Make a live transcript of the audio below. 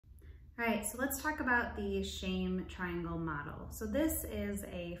All right, so let's talk about the shame triangle model. So this is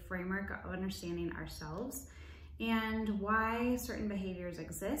a framework of understanding ourselves and why certain behaviors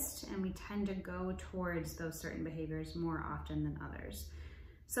exist, and we tend to go towards those certain behaviors more often than others.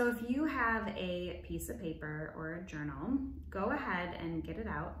 So if you have a piece of paper or a journal, go ahead and get it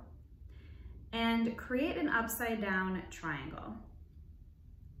out and create an upside down triangle.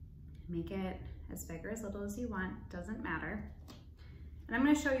 Make it as big or as little as you want, doesn't matter. And I'm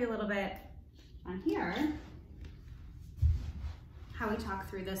going to show you a little bit on here how we talk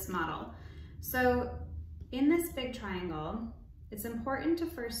through this model. So in this big triangle, it's important to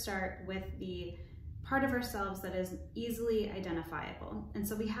first start with the part of ourselves that is easily identifiable. And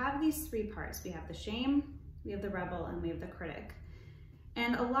so we have these three parts. We have the shame, we have the rebel, and we have the critic.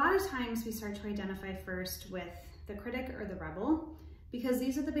 And a lot of times we start to identify first with the critic or the rebel, because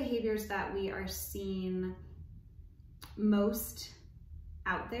these are the behaviors that we are seeing most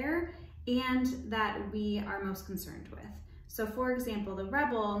out there and that we are most concerned with. So for example, the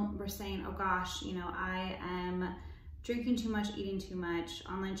rebel, we're saying, oh gosh, I am drinking too much, eating too much,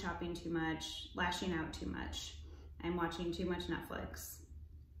 online shopping too much, lashing out too much, I'm watching too much Netflix.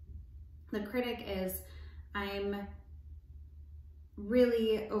 The critic is, I'm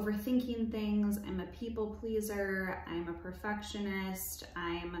really overthinking things, I'm a people pleaser, I'm a perfectionist,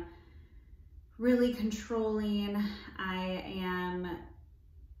 I'm really controlling, I am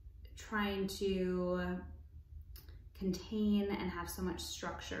trying to contain and have so much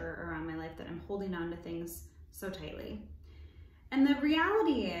structure around my life that I'm holding on to things so tightly. And the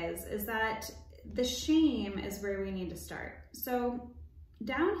reality is that the shame is where we need to start. So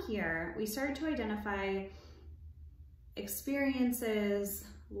down here, we start to identify experiences,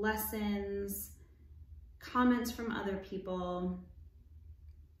 lessons, comments from other people,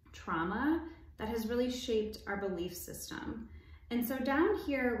 trauma that has really shaped our belief system. And so down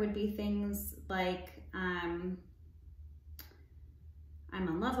here would be things like, I'm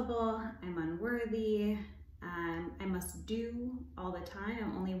unlovable, I'm unworthy, I must do all the time,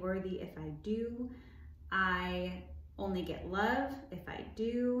 I'm only worthy if I do, I only get love if I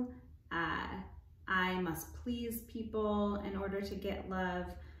do, I must please people in order to get love.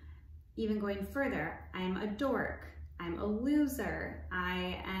 Even going further, I'm a dork, I'm a loser,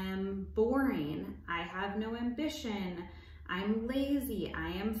 I am boring, I have no ambition, I'm lazy, I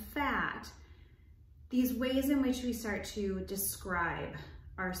am fat. These ways in which we start to describe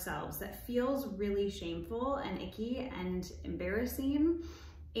ourselves that feels really shameful and icky and embarrassing,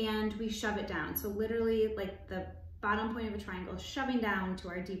 and we shove it down. So literally like the bottom point of a triangle, shoving down to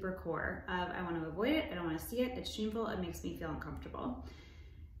our deeper core of, I want to avoid it, I don't want to see it, it's shameful, it makes me feel uncomfortable.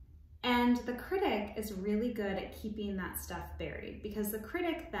 And the critic is really good at keeping that stuff buried, because the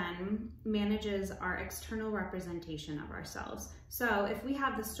critic then manages our external representation of ourselves. So if we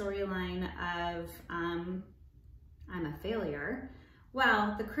have the storyline of, I'm a failure,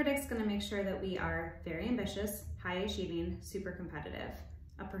 well, the critic's gonna make sure that we are very ambitious, high achieving, super competitive,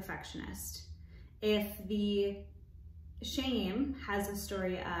 a perfectionist. If the shame has a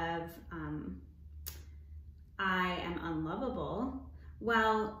story of, I am unlovable,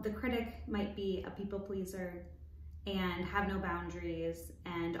 well, the critic might be a people pleaser and have no boundaries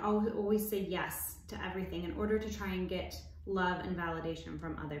and always say yes to everything in order to try and get love and validation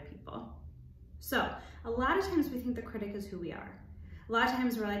from other people. So a lot of times we think the critic is who we are. A lot of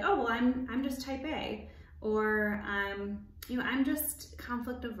times we're like, oh, well, I'm just type A, or I'm just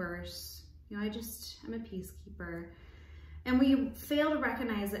conflict averse. I'm a peacekeeper. And we fail to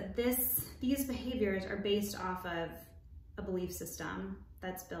recognize that these behaviors are based off of a belief system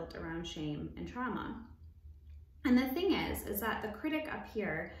that's built around shame and trauma. And the thing is that the critic up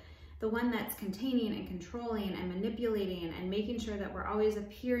here, the one that's containing and controlling and manipulating and making sure that we're always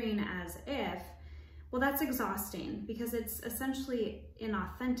appearing as if, well, that's exhausting because it's essentially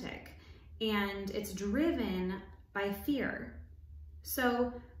inauthentic and it's driven by fear.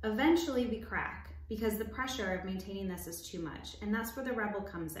 So eventually we crack because the pressure of maintaining this is too much. And that's where the rebel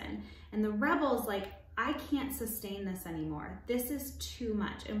comes in. And the rebel's like, I can't sustain this anymore. This is too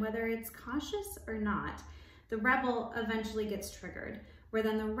much. And whether it's conscious or not, the rebel eventually gets triggered, where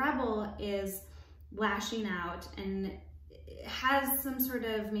then the rebel is lashing out and has some sort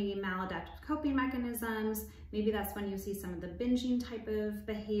of maybe maladaptive coping mechanisms. Maybe that's when you see some of the binging type of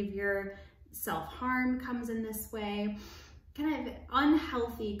behavior. Self-harm comes in this way, kind of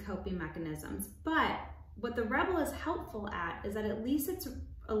unhealthy coping mechanisms. But what the rebel is helpful at is that at least it's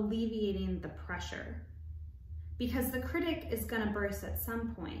alleviating the pressure, because the critic is going to burst at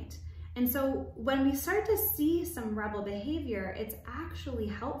some point. And so when we start to see some rebel behavior, it's actually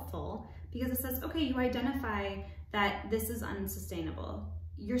helpful because it says, okay, you identify that this is unsustainable.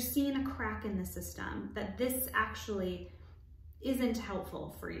 you're seeing a crack in the system, that this actually isn't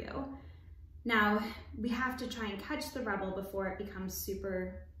helpful for you. Now, we have to try and catch the rebel before it becomes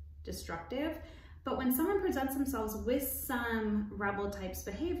super destructive. But when someone presents themselves with some rebel types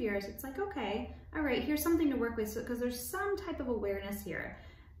behaviors, it's like, okay, all right, here's something to work with, because there's some type of awareness here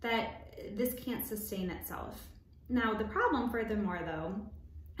that this can't sustain itself. Now, the problem, furthermore, though,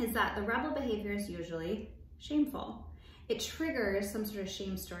 is that the rebel behavior is usually shameful. It triggers some sort of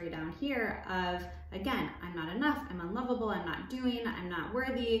shame story down here of, again, I'm not enough, I'm unlovable, I'm not doing, I'm not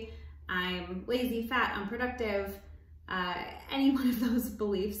worthy, I'm lazy, fat, unproductive, any one of those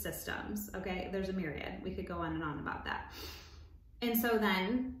belief systems, okay? There's a myriad. We could go on and on about that. And so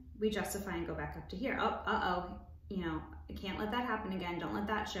then we justify and go back up to here. Oh, you know, I can't let that happen again. Don't let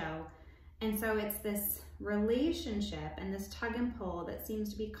that show. And so it's this relationship and this tug and pull that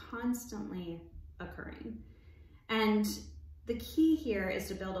seems to be constantly occurring. And the key here is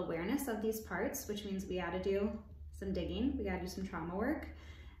to build awareness of these parts, which means we got to do some digging. We got to do some trauma work.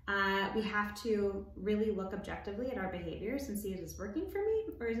 We have to really look objectively at our behaviors and see, is this working for me,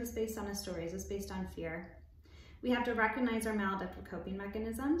 or is this based on a story? Is this based on fear? We have to recognize our maladaptive coping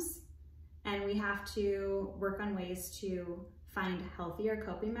mechanisms, and we have to work on ways to find healthier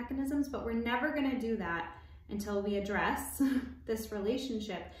coping mechanisms, but we're never going to do that until we address this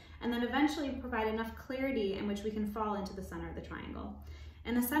relationship and then eventually provide enough clarity in which we can fall into the center of the triangle.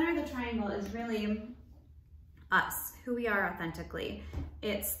 And the center of the triangle is really us, who we are authentically.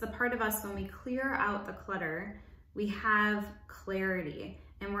 It's the part of us when we clear out the clutter, we have clarity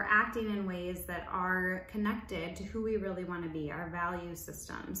and we're acting in ways that are connected to who we really want to be, our value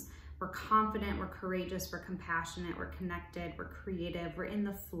systems. We're confident, we're courageous, we're compassionate, we're connected, we're creative, we're in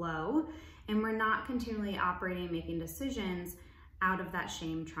the flow, and we're not continually operating, making decisions out of that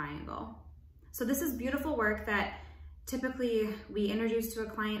shame triangle. So this is beautiful work that typically we introduce to a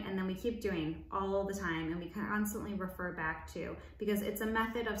client and then we keep doing all the time, and we constantly refer back to, because it's a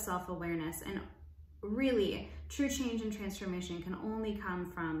method of self-awareness, and really true change and transformation can only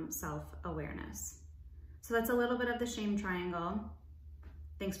come from self-awareness. So that's a little bit of the shame triangle.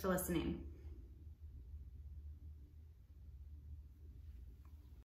 Thanks for listening.